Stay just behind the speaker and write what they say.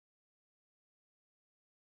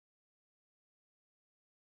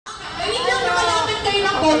kayo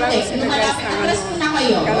ng konti. Lumalapit. Atras muna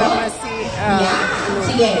kayo. Kalamasi. Yeah.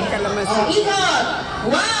 Sige. Ikot.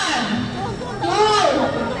 1,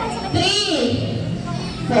 2,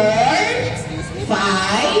 3, 4, 5,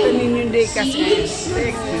 6,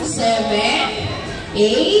 7,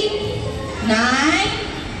 8, 9,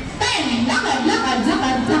 10. Lakad.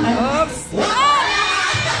 Oops.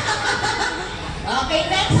 Okay,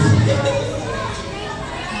 next.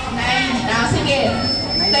 9. Sige.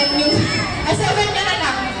 10 minutes. 7 ka na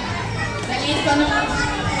lang. Daliin ko nung...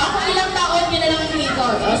 Ako ilang taon nyo na lang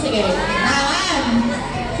ikot. O, sige. 1,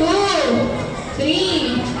 2,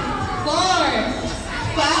 3, 4,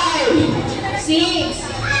 5, 6,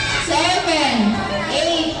 7,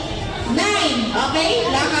 8, 9. Okay?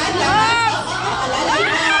 Lakad. Alalay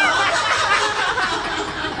na.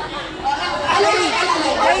 Alalay.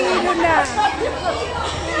 Ay, Nino na.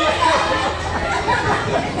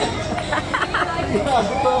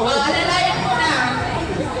 Alalayan mo na.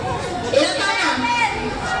 Ilan tayo na?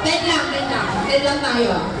 10 lang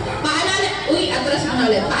tayo. Paalala, atras mo na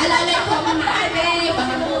ulit. Paalala ko mga ate,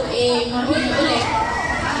 baka mo mahuli ulit.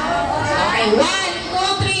 Okay, 1,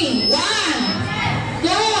 2, 3. 1,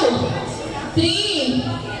 2,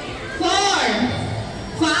 3, 4,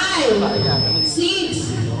 5,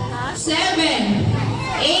 6, 7,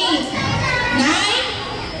 8,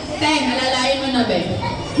 9, 10. Alalayan mo na, be.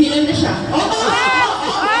 Hilang na siya.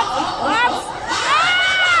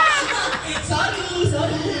 Sorry.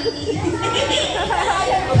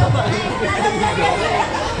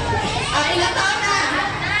 Ilang taon na?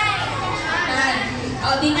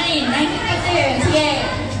 9. Di 9. 9 kasi. Sige.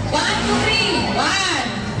 1, 2, 3.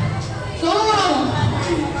 1, 2,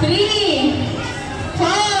 3, 4,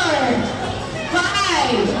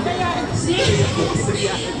 5, 6,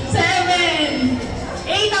 7,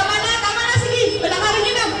 8. Tama na. Sige. Palakarin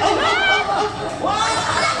nyo na. Wow!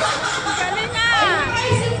 Galing nga.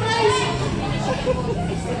 Surprise.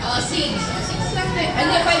 6 lang na.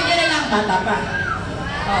 Hindi, 5 na lang. Bata pa.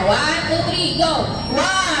 1, 2, 3, go!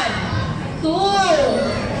 1, 2,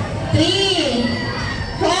 3,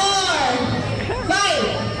 4,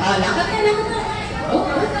 5. Lakad na.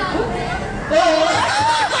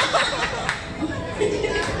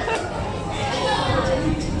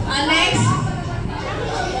 Next.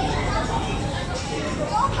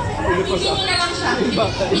 Pitin nyo na lang siya. Pitin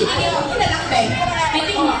mo na lang, Ben.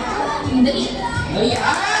 Pitin mo. Dali. Ayan.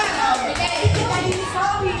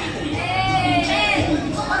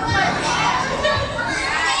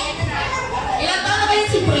 Ilan taon na ba yun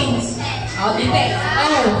si Prince? Dite. 1,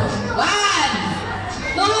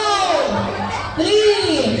 2,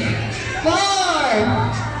 3, 4,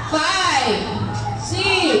 5,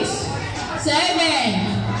 6,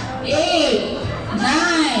 7, 8,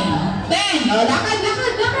 9, 10. Lakad.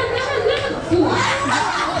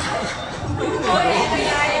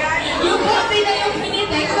 Yung konti na yung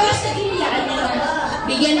pinitay. Pero sa iyaan nyo.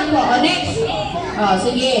 Bigyan ako. Next.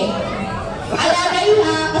 Sige. Alalay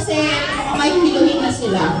ha. Kasi may hiluhin na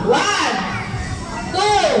sila. 1,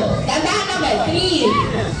 2. Dandahan na ba? 3,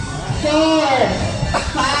 4,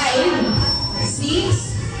 5,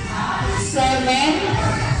 6, 7.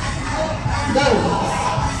 Go.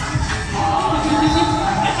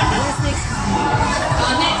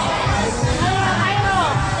 Next.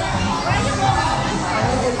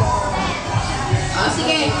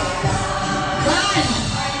 Sige. 1,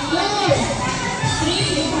 2,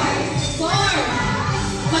 3, 4,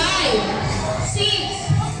 5, 6,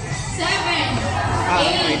 7,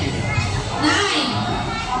 8, 9,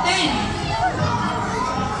 10.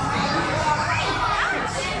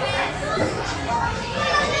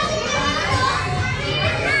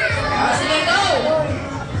 Sige, go.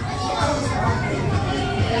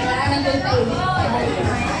 Kailangan ng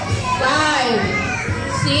 5,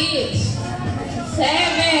 6,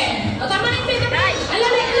 7. Tama na yung pwede.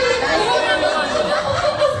 Alalay.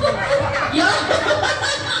 Yan.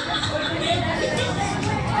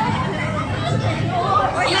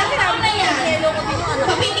 Ilang taon na yan?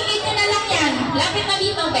 Papitikin nyo na lang yan. Lapit na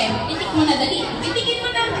dito, Ben. Pitik mo na dali. Pitikin mo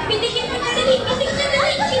na dali. Pitik na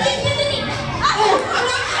dali.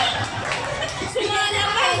 Alay! Sige na,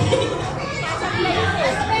 Ben.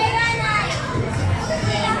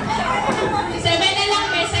 7 na lang,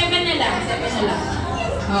 Ben. 7 na lang.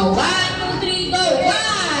 1, 2, 3, go! 1,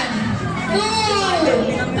 2,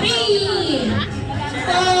 3,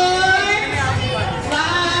 4,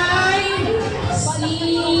 5,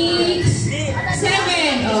 6,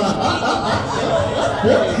 7.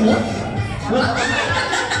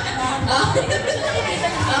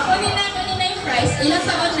 Kunin na yung price. Ilang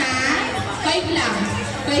taon na? 5 lang.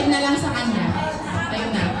 5 na lang sa kanya.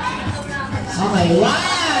 5 na. Okay,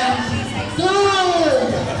 1, 2,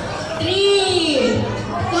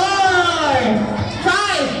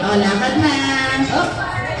 O, lakad na. Oh.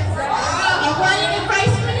 Ako yung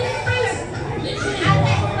prize.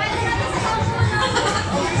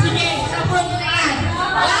 Sige, sabon na yan.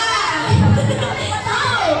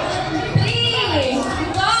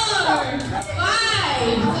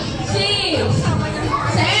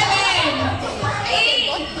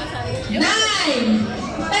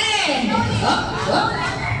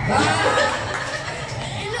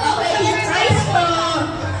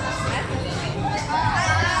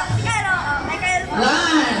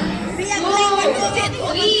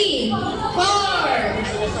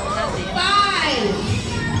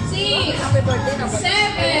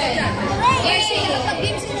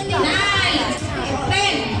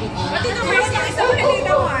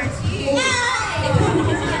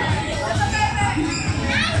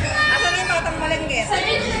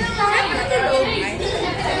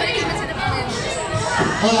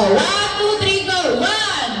 1, 2, 3, go! 1,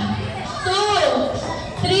 2,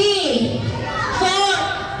 3,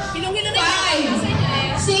 4,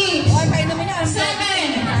 5, 6, 7, 8, 9, 10.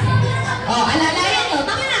 Oh, alalayan nyo.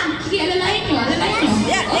 Tama na. Sige, alalayan nyo.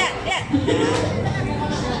 Yeah.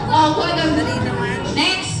 Oh, kuha lang.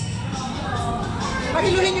 Next.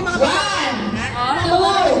 Pakiluhin yung mga 1,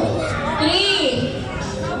 2,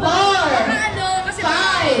 3, 4,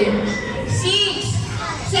 5,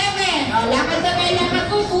 6, 7. Oh, lakad na kayo. Lakad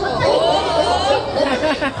ko.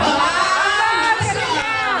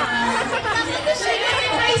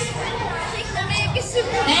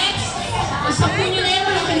 Next. Isapin nyo na yan.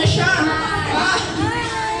 Malaki na siya. 1,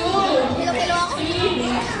 2, 3,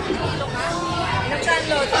 5,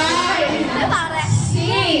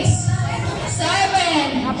 6,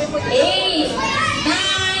 7, 8,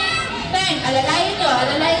 9, 10. Alalayan nyo.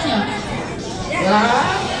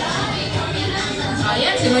 Wow.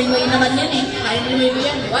 Ayan, si Moy naman yan eh. Kaya ni Moy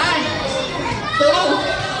yan. 1,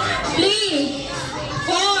 2, 3,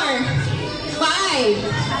 4, 5,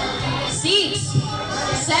 6,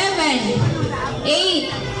 7, 8,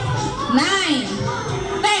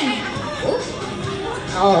 9, 10.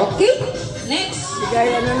 Okay. Next.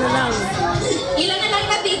 Gaya na lang. Ilan na lang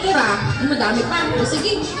natitira? Madami pa. O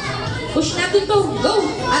sige. Push natin to. Go.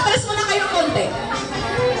 Atras muna kayo konti.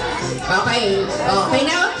 Okay. Okay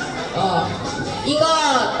na? Oh.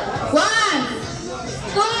 Ikot.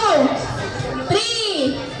 1, 2,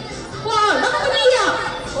 3, 4. Bakit umiyak?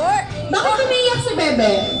 Bakit umiyak si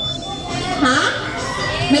Bebe? Ha?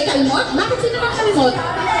 May kalmot? Bakit sino bang kalmot?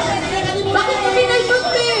 Bakit kami kalmot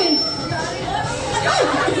din? Ay!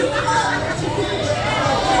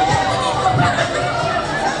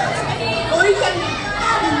 Uy, next.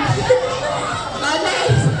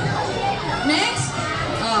 Next.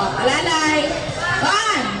 Oh, alalay.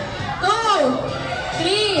 1, 2,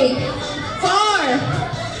 3, 4,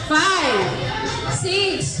 5,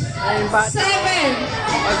 6, 7,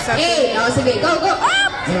 8. Oh, sige, go.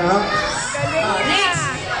 Yeah. Oh, next.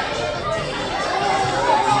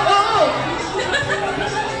 Oh!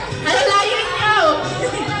 Alalayan nyo.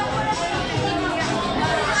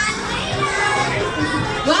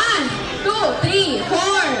 1, 2, 3,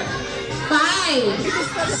 4, 5,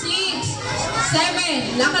 6,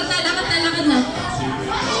 7. Lakad na.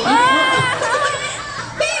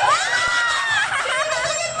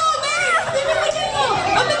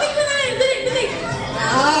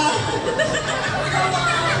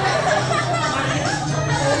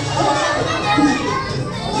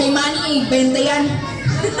 Kay Manny, benta yan.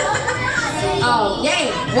 Oh, yay!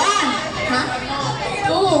 1,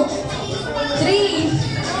 2, 3,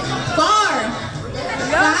 4,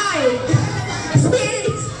 5, 6,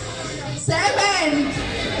 7,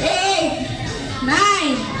 8, 9,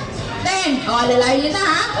 10. Oh, alalayan nyo na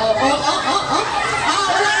ha. Oh. Oh,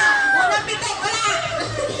 wala. Unang pitik, wala.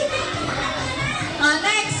 Oh,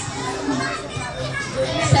 next.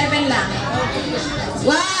 7 lang.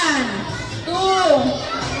 1, 2,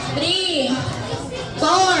 3, 4,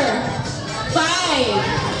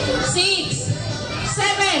 5, 6,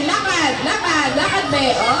 7. Lakad,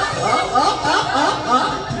 be. Oh.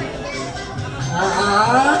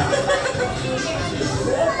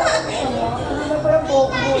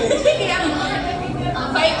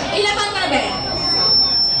 Ilan ba ka, be?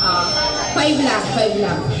 5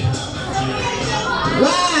 lang. 1,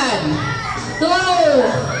 2,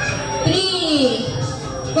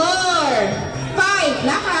 3, 4, 5.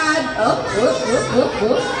 Lakad. Oh.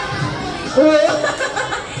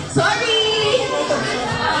 Sorry.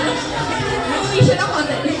 Umuwi siya ng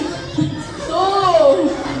konti. 2,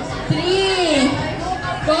 3,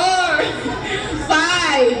 4,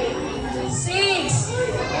 5, 6.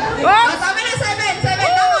 Oh, tama na. 7.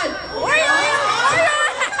 Lakad.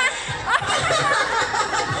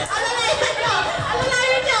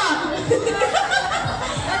 Alalayan nyo.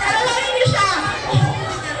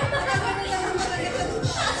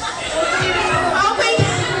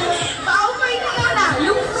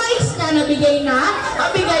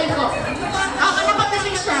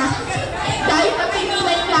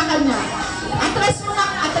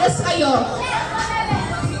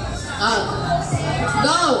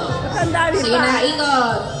 Dali Sige pa. na,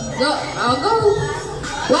 ikot. Go. Oh, go.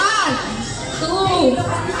 1, 2,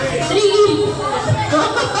 3, 4,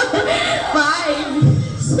 5,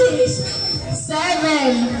 6,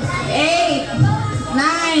 7, 8,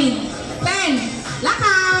 9, 10.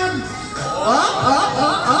 Lakad.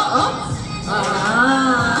 Oh.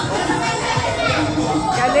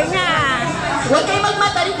 Galing nga. Huwag kayo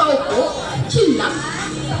magmataling paupo. Chill lang.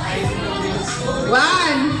 1,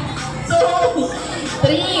 2,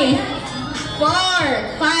 3,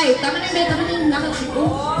 4, 5. Tama na yung lakad ko.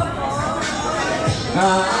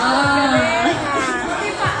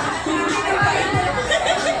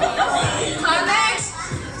 Next.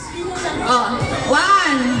 1,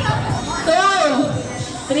 2,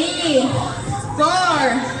 3,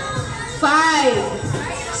 4, 5,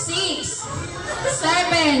 6,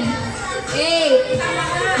 7, 8,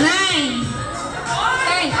 9,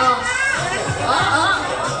 10.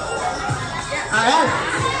 Alright.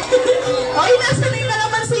 Oy, nasa na yung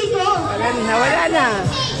nalamansi ko? Nawala na.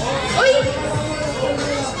 Uy!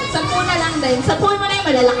 10 na lang din. 10 mo na yun,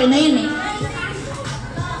 malalaki na yun eh.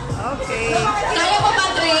 Okay. Kaya mo ba,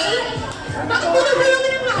 Trey? Bakit mo na ba yung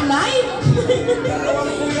nanay?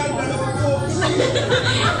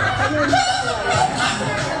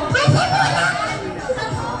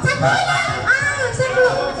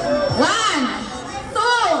 One,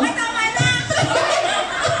 two, 5,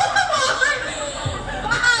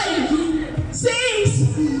 6,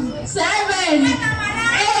 7,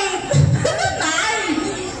 8, 9,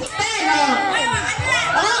 10.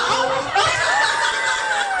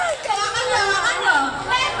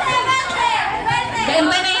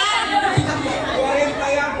 Benta na yan.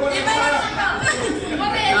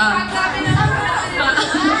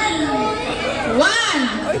 One,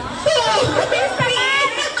 two, 5,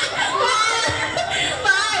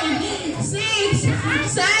 6,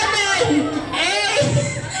 7, 8,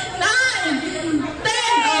 9,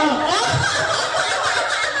 10.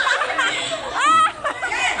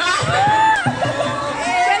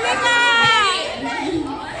 Galing nga.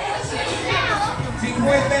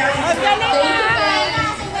 Galing nga.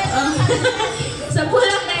 Sa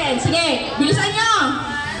pulang din. Sige, bilisan nyo.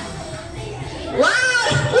 1,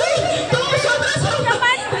 2, sobra. 3,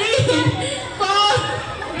 4,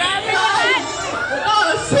 5,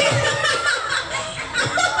 6.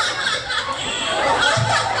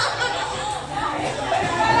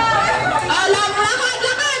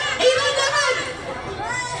 Lakad. Iron, lakad.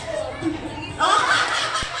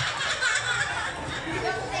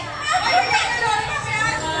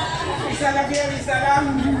 Isa lang.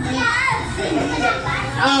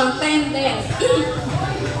 10.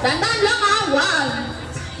 Tandaan lang ha.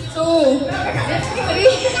 1, 2, 3,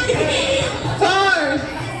 4,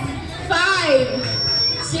 5,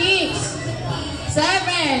 6,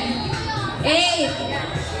 7, 8,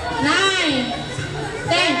 9,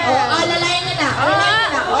 10. Alalayan nyo na.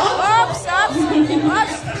 Oops. Dili na.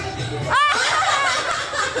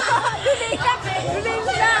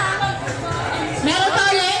 Meron pa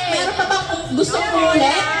ulit? Meron pa bang gustong ulit?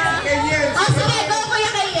 Sige, go kuya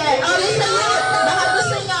Kayer. Listen nyo. Baka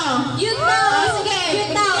gusto nyo. Yun daw. Sige,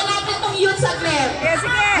 tignan natin tong yun saglit.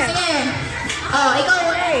 Sige. Sige.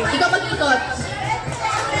 Ikaw mag-ikot.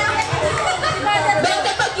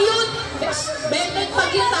 20 pag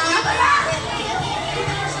yun ha.